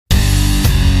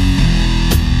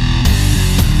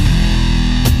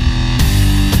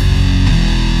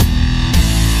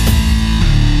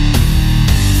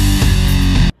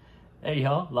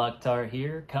Mokhtar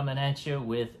here, coming at you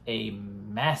with a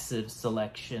massive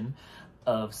selection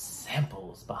of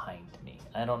samples behind me.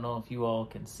 I don't know if you all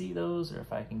can see those or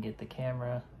if I can get the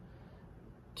camera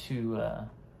to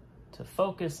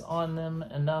focus on them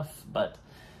enough, but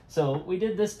so we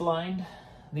did this blind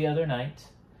the other night.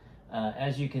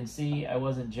 As you can see, I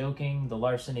wasn't joking. The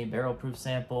larceny barrel proof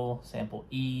sample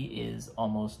E, is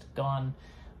almost gone.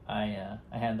 I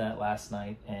had that last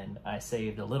night and I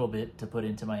saved a little bit to put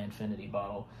into my infinity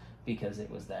bottle because it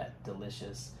was that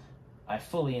delicious. I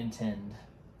fully intend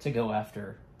to go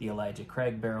after the Elijah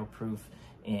Craig barrel proof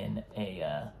in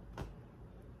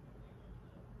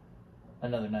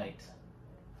another night.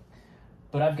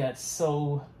 But I've got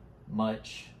so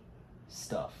much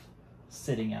stuff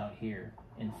sitting out here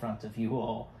in front of you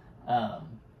all.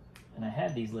 And I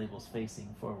had these labels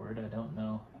facing forward. I don't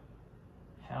know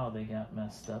how they got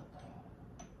messed up.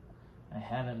 I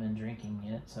haven't been drinking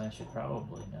yet, so I should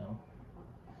probably know.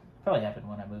 Probably happened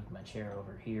when I moved my chair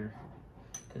over here,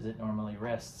 because it normally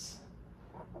rests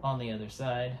on the other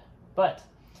side. But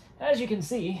as you can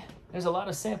see, there's a lot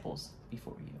of samples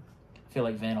before you. I feel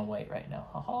like Vanna White right now.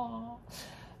 Ha ha.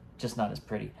 Just not as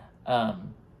pretty.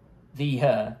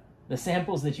 The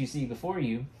samples that you see before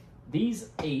you, these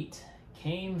 8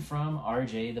 came from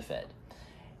RJ the Fed.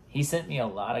 He sent me a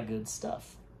lot of good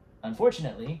stuff.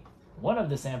 Unfortunately, one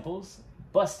of the samples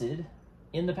busted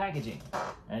in the packaging.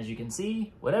 As you can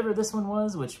see, whatever this one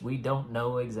was, which we don't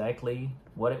know exactly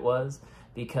what it was,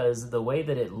 because the way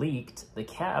that it leaked, the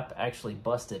cap actually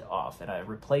busted off, and I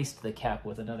replaced the cap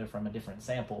with another from a different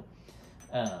sample,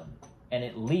 and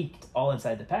it leaked all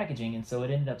inside the packaging, and so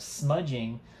it ended up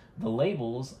smudging the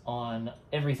labels on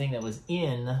everything that was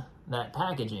in that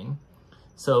packaging.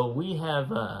 So we have,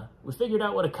 we figured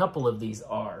out what a couple of these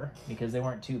are, because they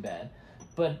weren't too bad.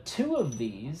 But 2 of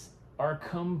these are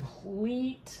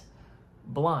complete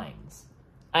blinds.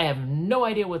 I have no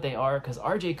idea what they are, because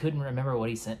RJ couldn't remember what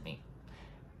he sent me.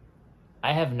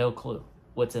 I have no clue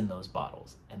what's in those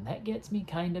bottles, and that gets me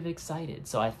kind of excited.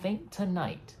 So I think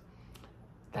tonight,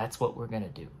 that's what we're gonna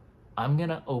do. I'm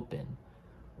gonna open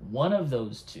one of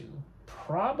those 2,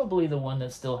 probably the one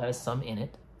that still has some in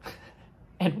it,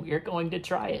 and we're going to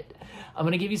try it. I'm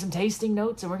going to give you some tasting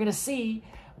notes, and we're going to see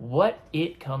what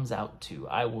it comes out to.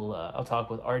 I'll talk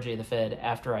with RJ the Fed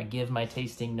after I give my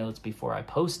tasting notes before I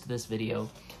post this video,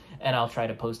 and I'll try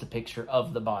to post a picture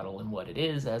of the bottle and what it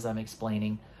is as I'm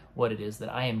explaining what it is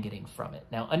that I am getting from it.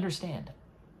 Now, understand,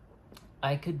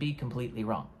 I could be completely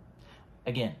wrong.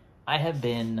 Again, I have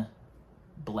been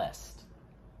blessed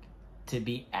to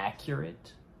be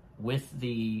accurate with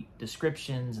the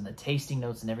descriptions and the tasting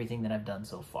notes and everything that I've done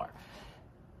so far.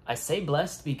 I say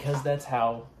blessed because that's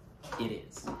how it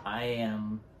is. I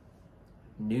am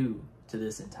new to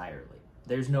this entirely.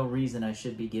 There's no reason I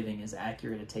should be giving as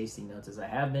accurate a tasting notes as I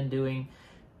have been doing.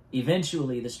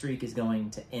 Eventually, the streak is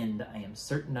going to end. I am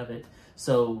certain of it.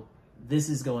 So this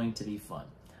is going to be fun.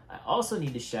 I also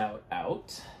need to shout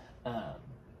out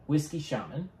Whiskey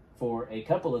Shaman for a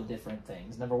couple of different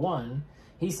things. Number one,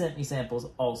 he sent me samples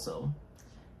also.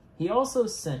 He also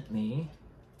sent me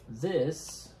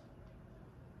this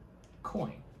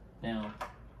coin. Now,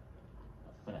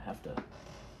 I'm gonna have to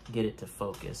get it to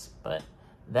focus, but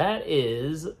that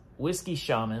is Whiskey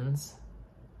Shaman's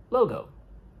logo.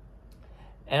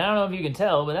 And I don't know if you can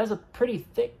tell, but that's a pretty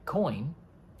thick coin.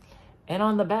 And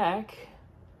on the back,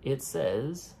 it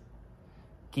says,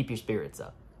 "Keep your spirits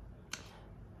up."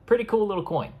 Pretty cool little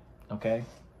coin, okay?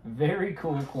 Very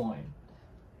cool coin.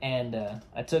 And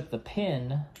I took the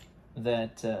pin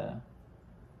that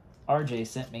RJ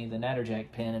sent me, the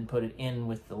Natterjack pin, and put it in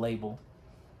with the label,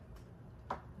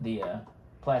 the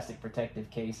plastic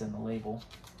protective case and the label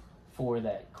for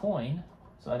that coin,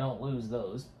 so I don't lose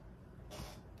those.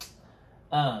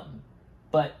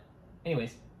 But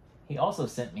anyways, he also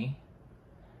sent me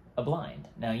a blind.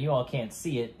 Now, you all can't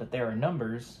see it, but there are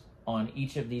numbers on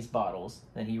each of these bottles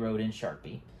that he wrote in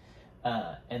Sharpie.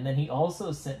 And then he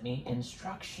also sent me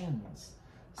instructions.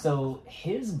 So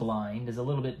his blind is a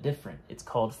little bit different. It's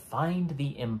called Find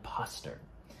the Imposter.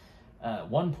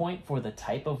 1 point for the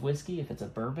type of whiskey, if it's a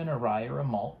bourbon, a rye, or a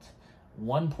malt.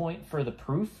 1 point for the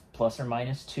proof, plus or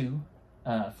minus 2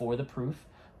 for the proof.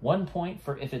 1 point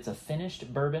for if it's a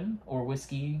finished bourbon or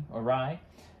whiskey or rye.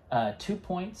 2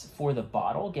 points for the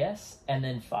bottle guess, and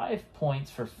then 5 points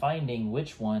for finding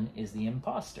which one is the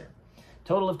imposter.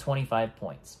 Total of 25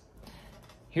 points.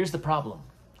 Here's the problem.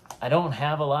 I don't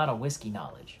have a lot of whiskey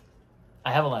knowledge.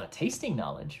 I have a lot of tasting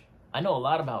knowledge. I know a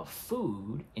lot about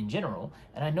food in general,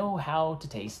 and I know how to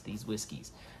taste these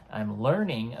whiskeys. I'm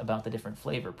learning about the different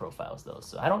flavor profiles though,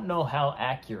 so I don't know how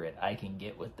accurate I can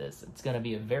get with this. It's gonna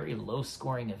be a very low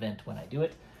scoring event when I do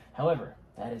it, However,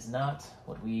 that is not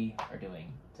what we are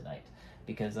doing tonight,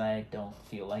 because I don't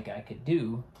feel like I could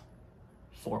do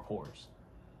 4 pours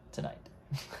tonight.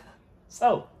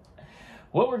 So,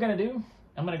 what we're going to do,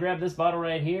 I'm going to grab this bottle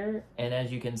right here, and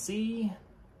as you can see,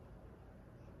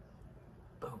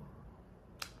 boom.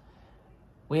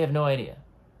 We have no idea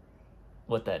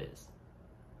what that is.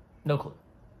 No clue.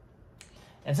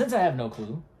 And since I have no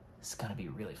clue, it's going to be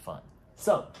really fun.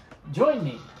 So, join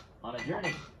me on a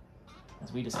journey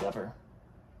as we discover,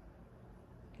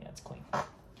 yeah, it's clean,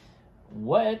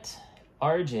 what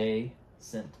RJ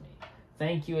sent me.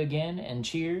 Thank you again, and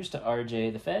cheers to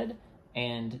RJ the Fed,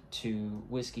 and to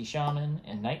Whiskey Shaman,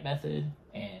 and Night Method,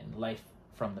 and Life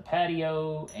from the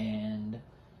Patio, and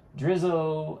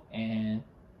Drizzo, and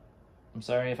I'm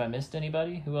sorry if I missed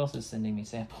anybody. Who else is sending me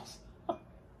samples?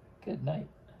 Good night.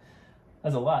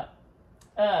 That's a lot.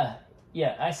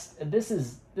 Yeah, this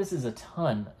is a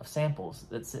ton of samples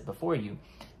that sit before you,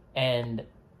 and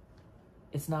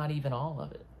it's not even all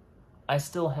of it. I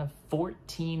still have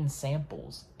 14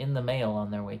 samples in the mail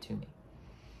on their way to me.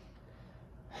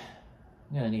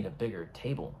 I'm gonna need a bigger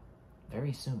table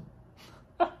very soon.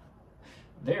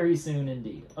 Very soon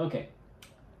indeed. Okay.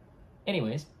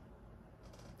 Anyways,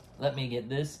 let me get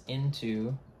this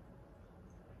into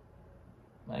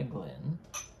my Glen.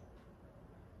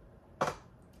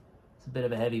 It's a bit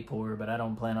of a heavy pour, but I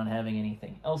don't plan on having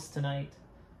anything else tonight.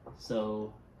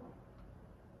 So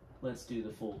let's do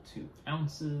the full 2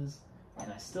 ounces. And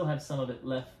I still have some of it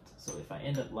left, so if I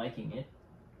end up liking it,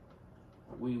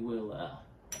 we will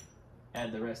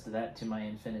add the rest of that to my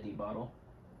infinity bottle.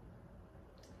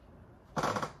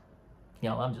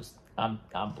 Y'all, I'm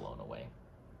blown away.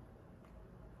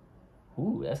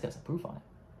 Ooh, that's got some proof on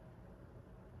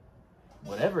it.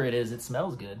 Whatever it is, it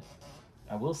smells good.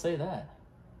 I will say that.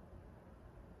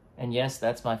 And yes,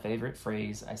 that's my favorite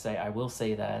phrase. I say I will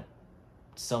say that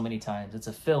so many times. It's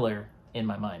a filler in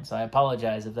my mind. So I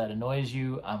apologize if that annoys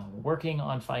you. I'm working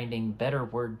on finding better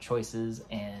word choices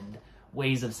and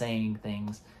ways of saying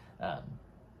things.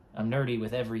 I'm nerdy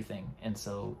with everything. And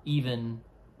so even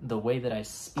the way that I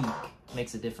speak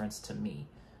makes a difference to me.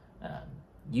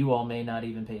 You all may not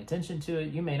even pay attention to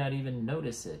it. You may not even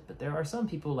notice it. But there are some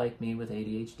people like me with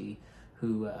ADHD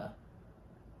who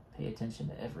pay attention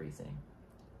to everything.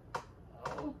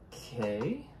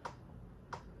 Okay.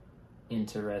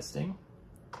 Interesting.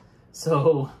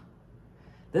 So,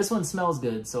 this one smells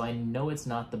good, so I know it's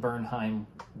not the Bernheim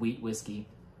wheat whiskey.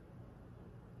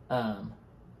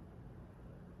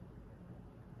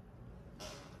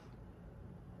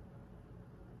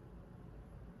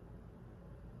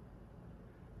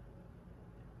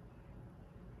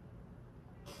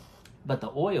 But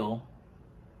the oil,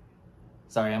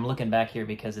 sorry, I'm looking back here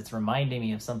because it's reminding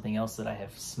me of something else that I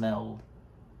have smelled.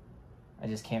 I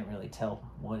just can't really tell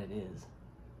what it is.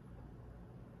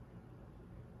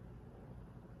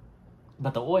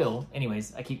 But the oil,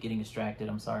 anyways, I keep getting distracted,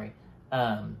 I'm sorry.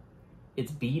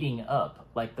 It's beating up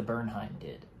like the Bernheim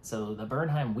did. So the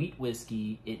Bernheim wheat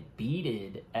whiskey, it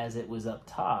beaded as it was up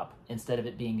top instead of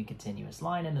it being a continuous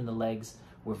line, and then the legs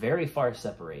were very far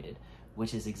separated,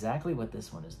 which is exactly what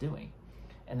this one is doing.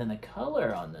 And then the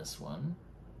color on this one,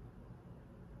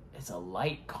 it's a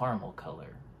light caramel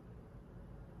color,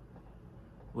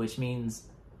 which means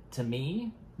to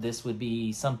me, this would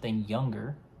be something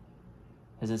younger,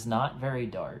 because it's not very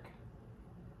dark.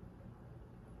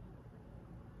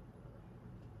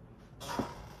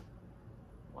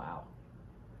 Wow.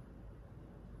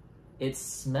 It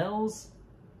smells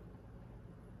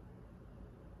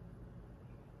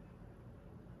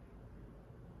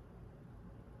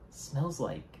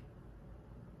like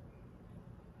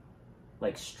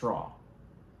straw,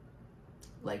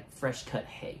 like fresh cut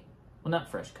hay. Well, not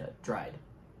fresh cut, dried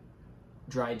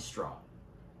straw.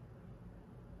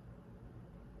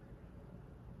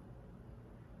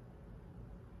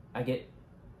 I get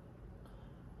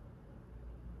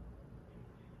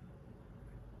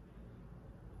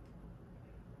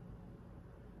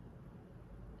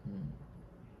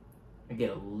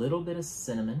a little bit of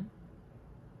cinnamon,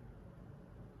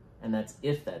 and that's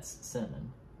if that's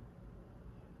cinnamon,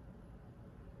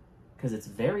 because it's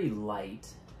very light.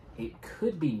 It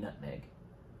could be nutmeg.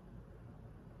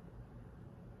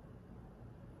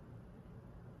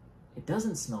 It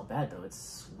doesn't smell bad though. It's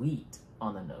sweet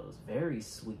on the nose, very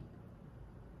sweet.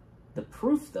 The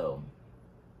proof though,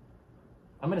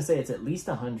 I'm gonna say it's at least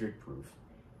 100 proof.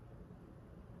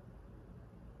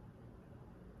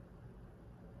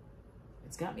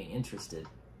 It's got me interested.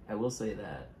 I will say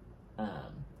that.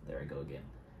 There I go again.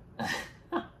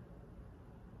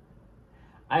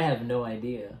 I have no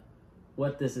idea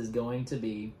what this is going to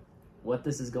be, what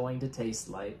this is going to taste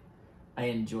like. I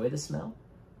enjoy the smell.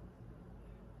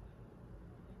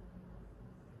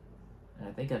 And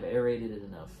I think I've aerated it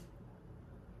enough.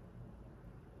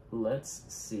 Let's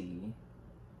see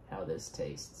how this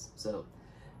tastes. So,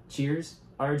 cheers,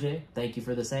 RJ. Thank you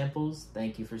for the samples.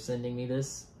 Thank you for sending me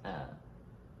this.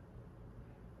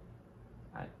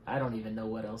 I don't even know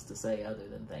what else to say other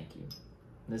than thank you.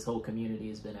 This whole community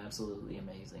has been absolutely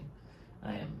amazing.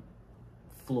 I am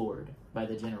floored by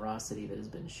the generosity that has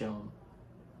been shown.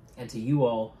 And to you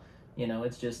all, you know,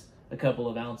 it's just a couple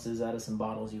of ounces out of some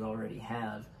bottles you already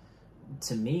have.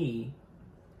 To me,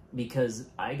 because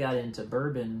I got into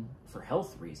bourbon for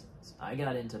health reasons. I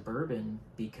got into bourbon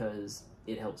because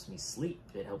it helps me sleep.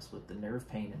 It helps with the nerve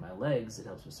pain in my legs. It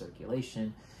helps with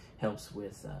circulation. Helps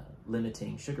with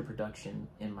limiting sugar production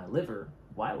in my liver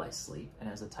while I sleep. And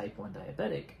as a type 1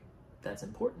 diabetic, that's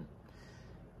important.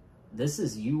 This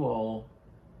is you all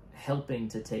helping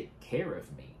to take care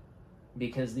of me,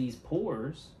 because these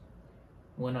pours,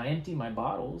 when I empty my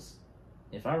bottles,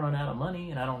 if I run out of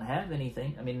money and I don't have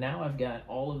anything, I mean, now I've got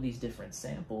all of these different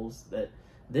samples. That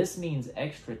this means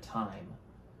extra time.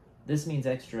 This means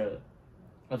extra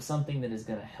of something that is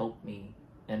going to help me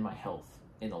and my health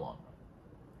in the long run.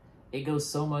 It goes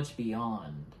so much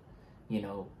beyond, you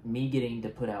know, me getting to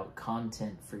put out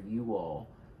content for you all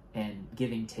and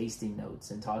giving tasting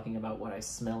notes and talking about what I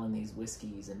smell in these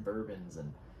whiskeys and bourbons.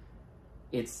 And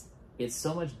it's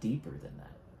so much deeper than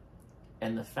that.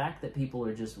 And the fact that people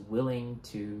are just willing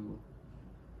to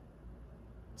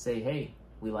say, hey,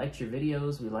 we liked your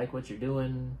videos, we like what you're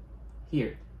doing,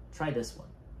 here, try this one,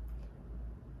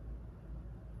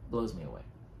 blows me away.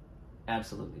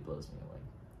 Absolutely blows me away.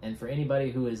 And for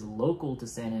anybody who is local to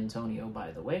San Antonio,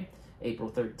 by the way, April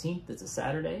 13th, it's a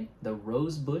Saturday, the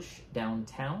Rosebush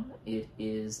downtown. It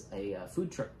is a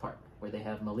food truck park where they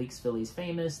have Malik's Philly's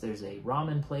Famous. There's a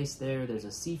ramen place there. There's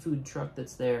a seafood truck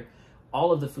that's there.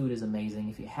 All of the food is amazing.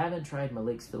 If you haven't tried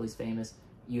Malik's Philly's Famous,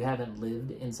 you haven't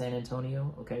lived in San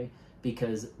Antonio, okay?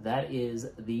 Because that is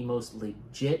the most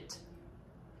legit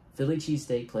Philly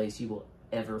cheesesteak place you will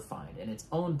ever find. And it's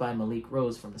owned by Malik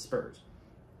Rose from the Spurs,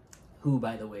 who,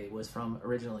 by the way, was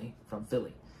originally from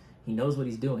Philly. He knows what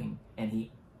he's doing, and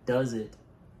he does it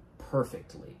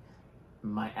perfectly.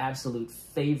 My absolute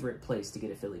favorite place to get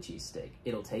a Philly cheesesteak.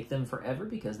 It'll take them forever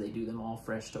because they do them all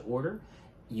fresh to order.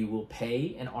 You will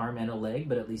pay an arm and a leg,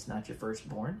 but at least not your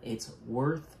firstborn. It's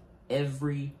worth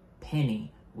every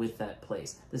penny with that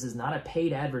place. This is not a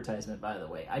paid advertisement, by the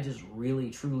way. I just really,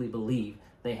 truly believe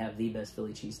they have the best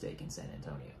Philly cheesesteak in San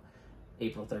Antonio.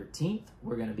 April 13th,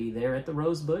 we're going to be there at the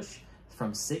Rosebush.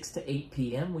 From 6 to 8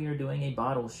 p.m., we are doing a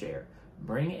bottle share.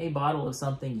 Bring a bottle of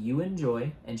something you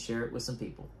enjoy and share it with some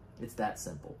people. It's that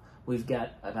simple. We've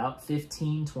got about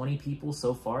 15, 20 people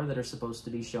so far that are supposed to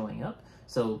be showing up.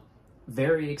 So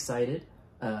very excited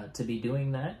to be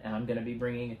doing that. And I'm going to be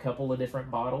bringing a couple of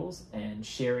different bottles and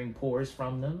sharing pours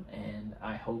from them. And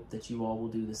I hope that you all will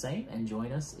do the same and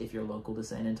join us if you're local to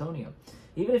San Antonio.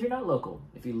 Even if you're not local,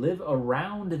 if you live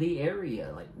around the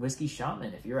area, like Whiskey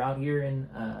Shaman, if you're out here in,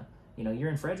 you're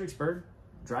in Fredericksburg,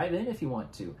 drive in if you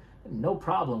want to. No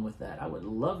problem with that. I would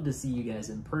love to see you guys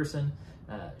in person,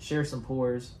 share some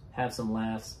pours, have some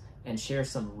laughs, and share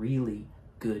some really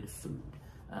good food.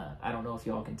 I don't know if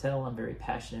y'all can tell, I'm very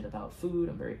passionate about food.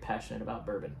 I'm very passionate about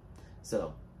bourbon.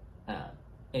 So,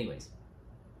 anyways,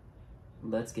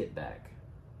 let's get back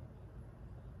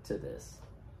to this.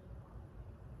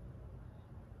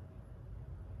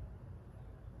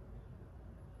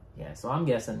 Yeah, so I'm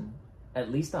guessing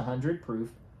at least 100 proof.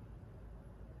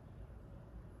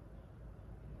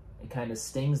 It kind of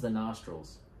stings the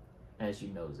nostrils as you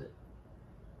nose it.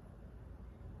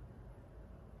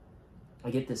 I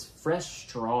get this fresh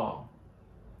straw,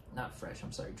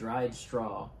 dried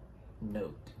straw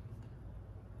note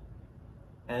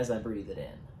as I breathe it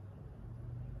in.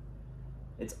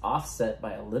 It's offset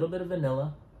by a little bit of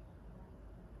vanilla.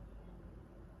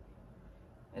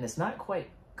 And it's not quite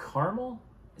caramel.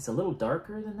 It's a little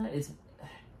darker than that. It's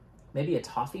maybe a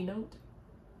toffee note.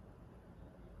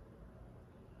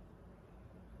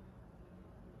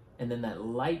 And then that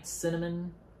light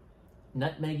cinnamon,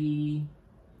 nutmeggy.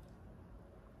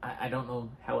 I don't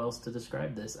know how else to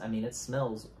describe this. I mean, it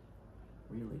smells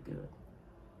really good.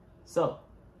 So,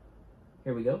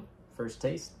 here we go. First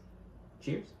taste.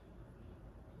 Cheers.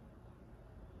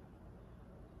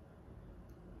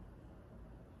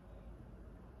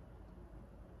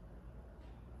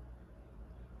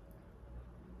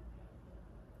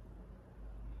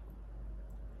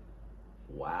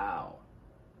 Wow.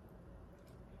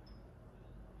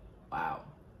 Wow.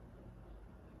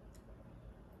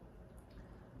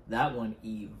 That one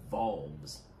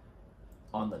evolves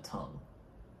on the tongue.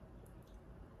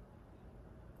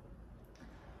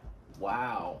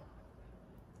 Wow.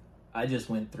 I just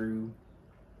went through,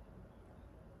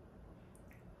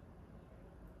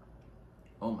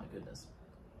 oh my goodness.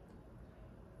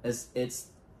 It's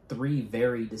three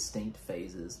very distinct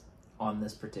phases on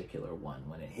this particular one.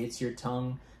 When it hits your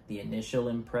tongue, the initial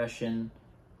impression,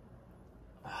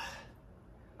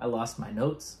 I lost my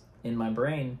notes in my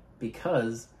brain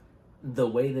because the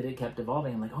way that it kept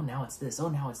evolving, I'm like, oh, now it's this, oh,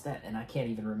 now it's that, and I can't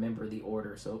even remember the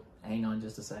order, so hang on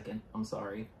just a second, I'm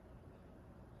sorry.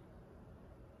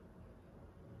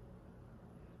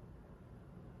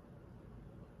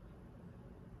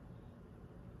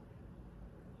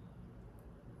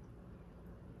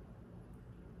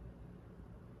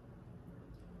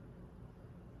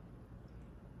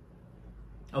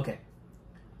 Okay,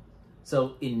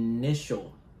 so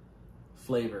initial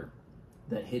flavor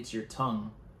that hits your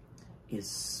tongue is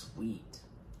sweet.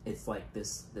 It's like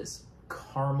this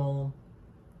caramel,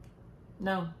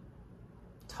 no,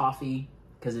 toffee,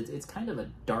 because it's kind of a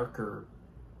darker,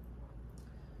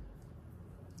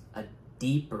 a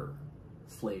deeper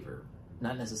flavor.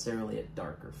 Not necessarily a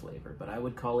darker flavor, but I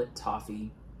would call it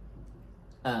toffee.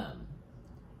 And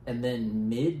then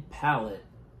mid-palate,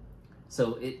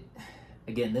 so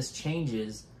again, this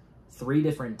changes 3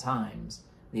 different times.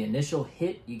 The initial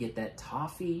hit, you get that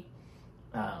toffee.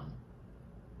 Let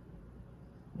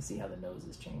me see how the nose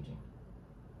is changing.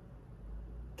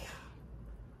 God.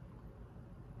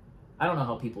 I don't know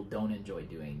how people don't enjoy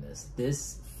doing this.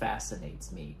 This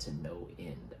fascinates me to no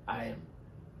end.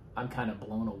 I'm kind of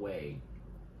blown away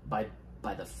by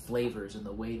the flavors and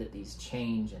the way that these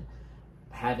change, and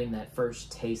having that first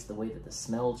taste, the way that the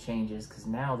smell changes, because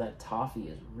now that toffee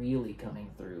is really coming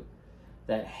through.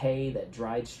 That hay, that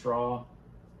dried straw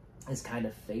is kind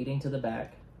of fading to the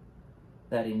back.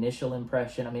 That initial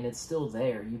impression, I mean, it's still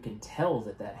there. You can tell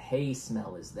that that hay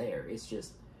smell is there. It's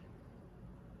just,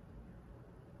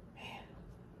 man,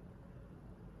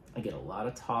 I get a lot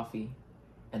of toffee,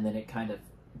 and then it kind of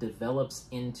develops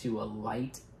into a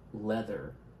light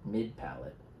leather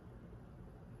mid-palate.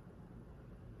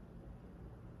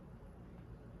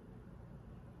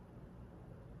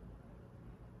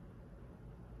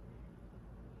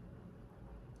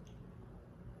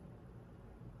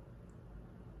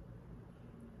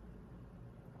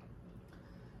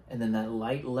 And then that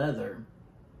light leather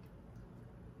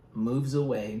moves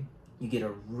away. You get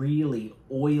a really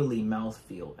oily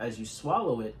mouthfeel as you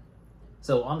swallow it.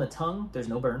 So on the tongue, there's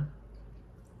no burn.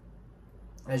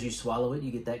 As you swallow it,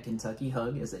 you get that Kentucky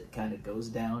hug as it kind of goes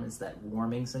down. It's that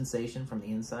warming sensation from the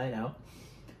inside out.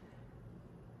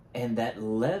 And that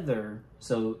leather,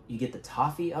 so you get the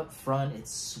toffee up front. It's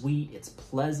sweet, it's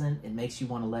pleasant. It makes you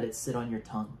want to let it sit on your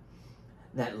tongue.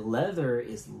 That leather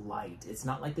is light. It's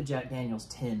not like the Jack Daniel's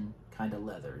tin kind of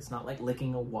leather. It's not like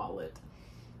licking a wallet.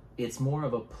 It's more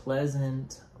of a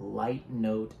pleasant, light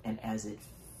note, and as it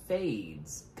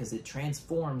fades, because it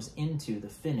transforms into the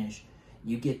finish,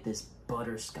 you get this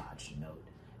butterscotch note,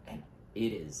 and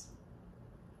it's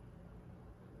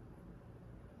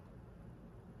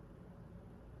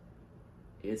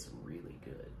really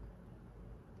good.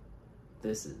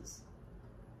 This is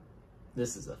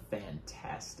a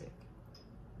fantastic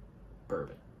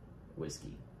bourbon,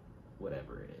 whiskey,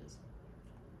 whatever it is.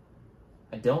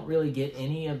 I don't really get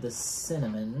any of the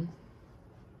cinnamon.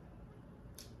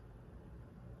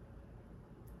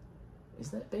 Is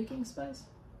that baking spice?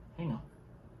 Hang on.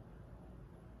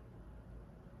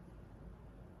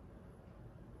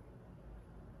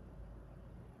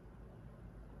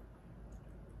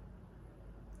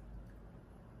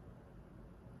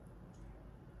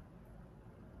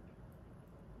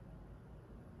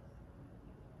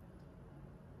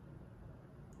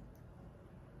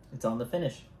 It's on the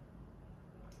finish.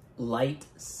 Light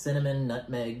cinnamon,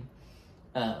 nutmeg.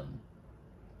 I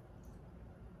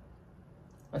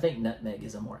think nutmeg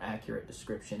is a more accurate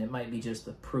description. It might be just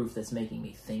the proof that's making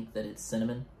me think that it's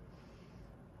cinnamon.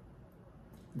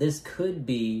 This could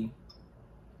be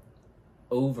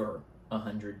over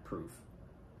 100 proof.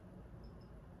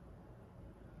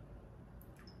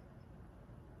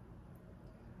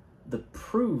 The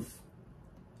proof,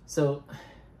 so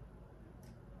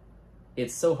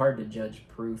it's so hard to judge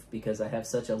proof because I have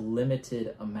such a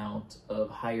limited amount of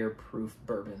higher proof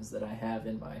bourbons that I have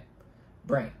in my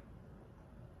brain.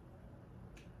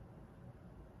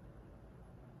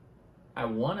 I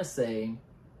want to say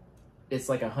it's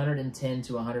like 110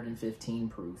 to 115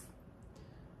 proof,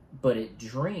 but it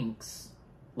drinks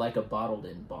like a bottled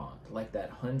in bond, like that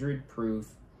 100 proof,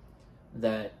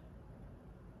 that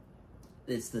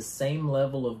it's the same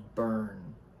level of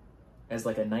burn as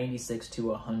like a 96 to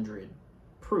 100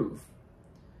 proof,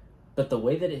 but the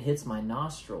way that it hits my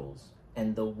nostrils,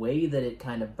 And the way that it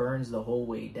kind of burns the whole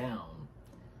way down,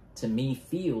 to me,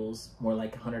 feels more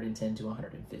like 110 to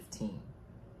 115.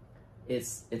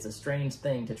 It's a strange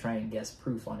thing to try and guess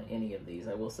proof on any of these,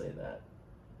 I will say that.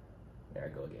 There I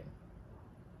go again.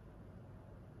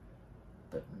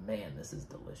 But man, this is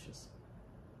delicious.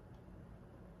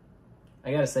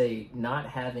 I gotta say, not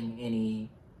having any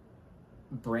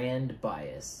brand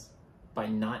bias by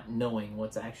not knowing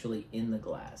what's actually in the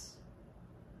glass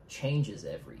changes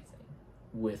everything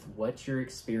with what you're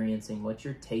experiencing, what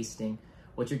you're tasting,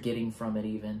 what you're getting from it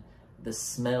even, the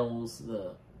smells,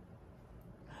 the...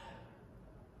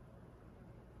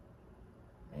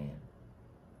 Man,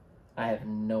 I have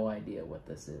no idea what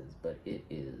this is, but it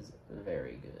is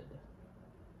very good.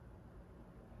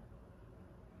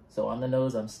 So on the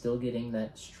nose, I'm still getting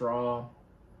that straw,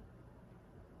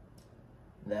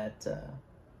 that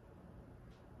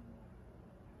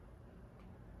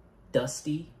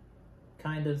dusty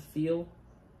kind of feel,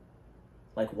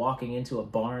 like walking into a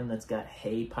barn that's got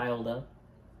hay piled up,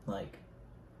 like.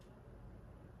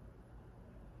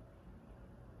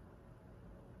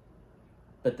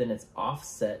 But then it's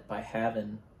offset by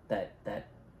having that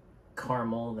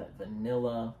caramel, that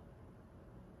vanilla,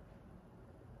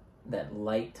 that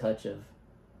light touch of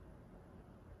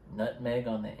nutmeg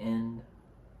on the end.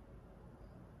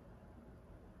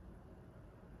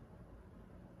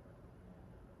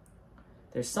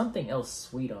 There's something else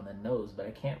sweet on the nose, but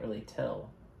I can't really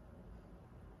tell.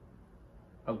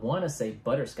 I want to say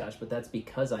butterscotch, but that's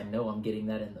because I know I'm getting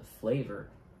that in the flavor.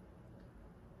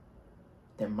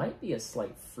 There might be a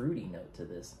slight fruity note to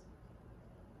this.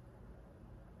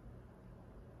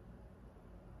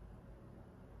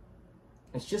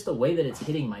 It's just the way that it's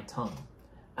hitting my tongue.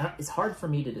 It's hard for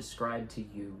me to describe to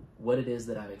you what it is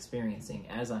that I'm experiencing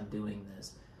as I'm doing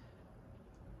this.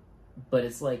 But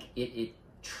it's like it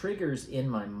triggers in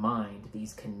my mind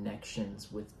these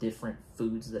connections with different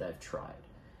foods that I've tried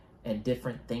and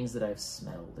different things that I've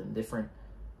smelled and different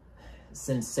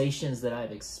sensations that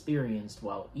I've experienced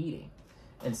while eating.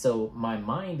 And so my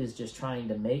mind is just trying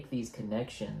to make these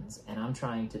connections, and I'm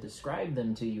trying to describe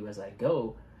them to you as I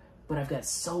go, but I've got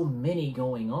so many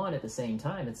going on at the same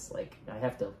time. It's like I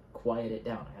have to quiet it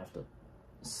down. I have to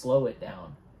slow it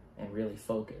down and really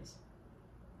focus.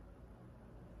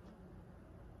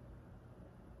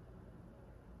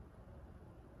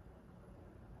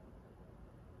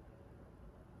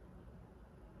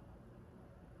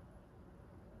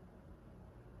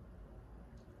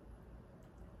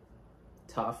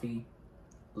 Toffee,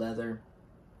 leather,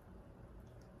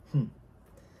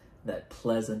 that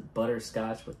pleasant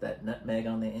butterscotch with that nutmeg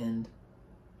on the end.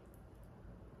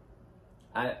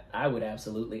 I would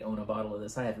absolutely own a bottle of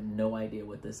this. I have no idea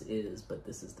what this is, but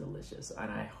this is delicious. And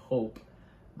I hope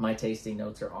my tasting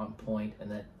notes are on point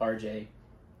and that RJ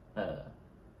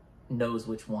knows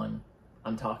which one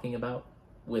I'm talking about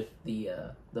with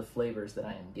the flavors that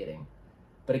I am getting.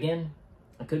 But again,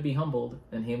 I could be humbled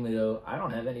and him would go, I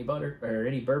don't have any butter or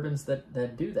any bourbons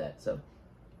that do that. So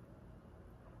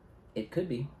it could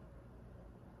be.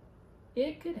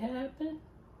 It could happen.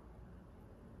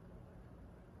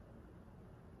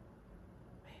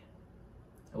 Man,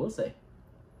 I will say,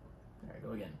 there I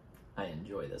go again. I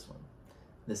enjoy this one.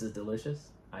 This is delicious.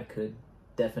 I could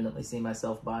definitely see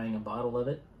myself buying a bottle of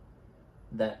it.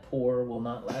 That pour will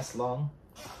not last long,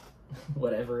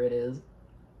 whatever it is.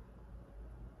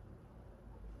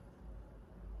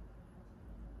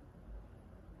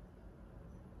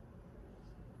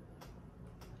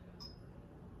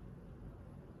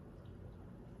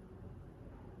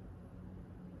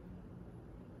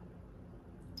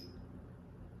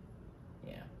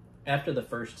 After the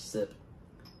first sip,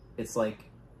 it's like,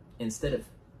 instead of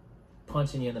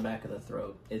punching you in the back of the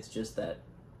throat, it's just that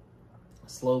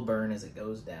slow burn as it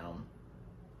goes down.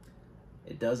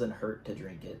 It doesn't hurt to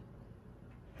drink it,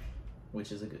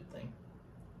 which is a good thing.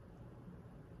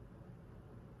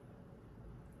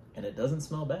 And it doesn't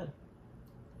smell bad.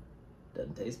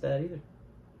 Doesn't taste bad either.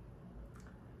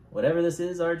 Whatever this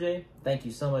is, RJ, thank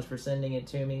you so much for sending it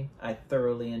to me. I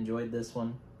thoroughly enjoyed this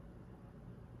one.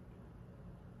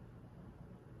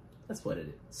 That's what it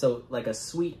is. So like a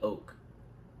sweet oak.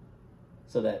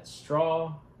 So that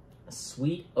straw, a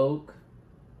sweet oak,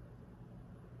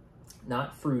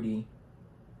 not fruity.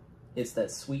 It's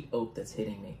that sweet oak that's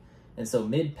hitting me. And so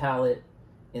mid-palate,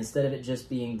 instead of it just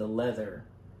being the leather,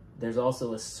 there's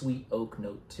also a sweet oak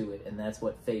note to it, and that's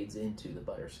what fades into the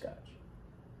butterscotch.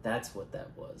 That's what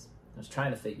that was. I was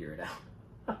trying to figure it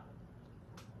out.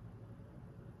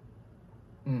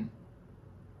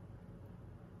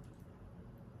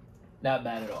 Not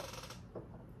bad at all.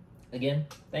 Again,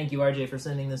 thank you, RJ, for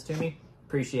sending this to me.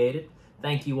 Appreciate it.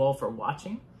 Thank you all for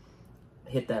watching.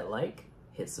 hit that like,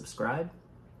 hit subscribe,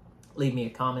 leave me a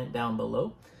comment down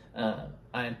below.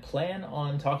 I plan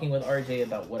on talking with RJ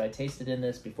about what I tasted in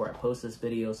this before I post this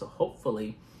video, so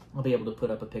hopefully I'll be able to put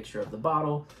up a picture of the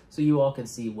bottle so you all can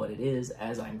see what it is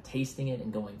as I'm tasting it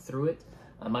and going through it.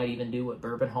 I might even do what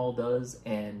Bourbon Hall does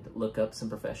and look up some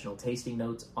professional tasting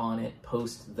notes on it,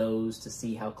 post those to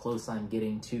see how close I'm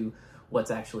getting to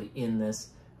what's actually in this.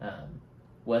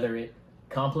 Whether it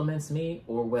compliments me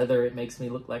or whether it makes me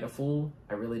look like a fool,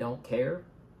 I really don't care.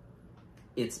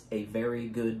 It's a very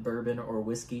good bourbon or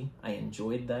whiskey. I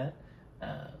enjoyed that.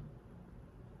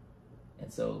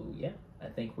 And so, yeah, I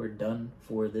think we're done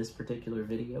for this particular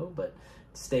video, but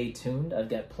stay tuned. I've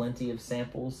got plenty of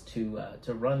samples to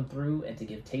run through and to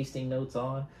give tasting notes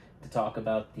on, to talk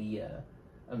about the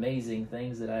amazing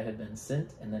things that I have been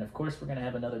sent. And then, of course, we're going to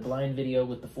have another blind video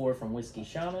with the 4 from Whiskey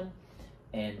Shaman,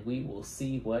 and we will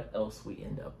see what else we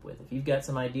end up with. If you've got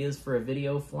some ideas for a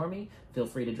video for me, feel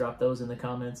free to drop those in the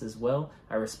comments as well.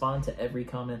 I respond to every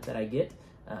comment that I get.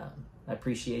 I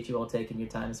appreciate you all taking your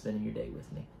time and spending your day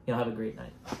with me. Y'all have a great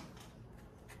night.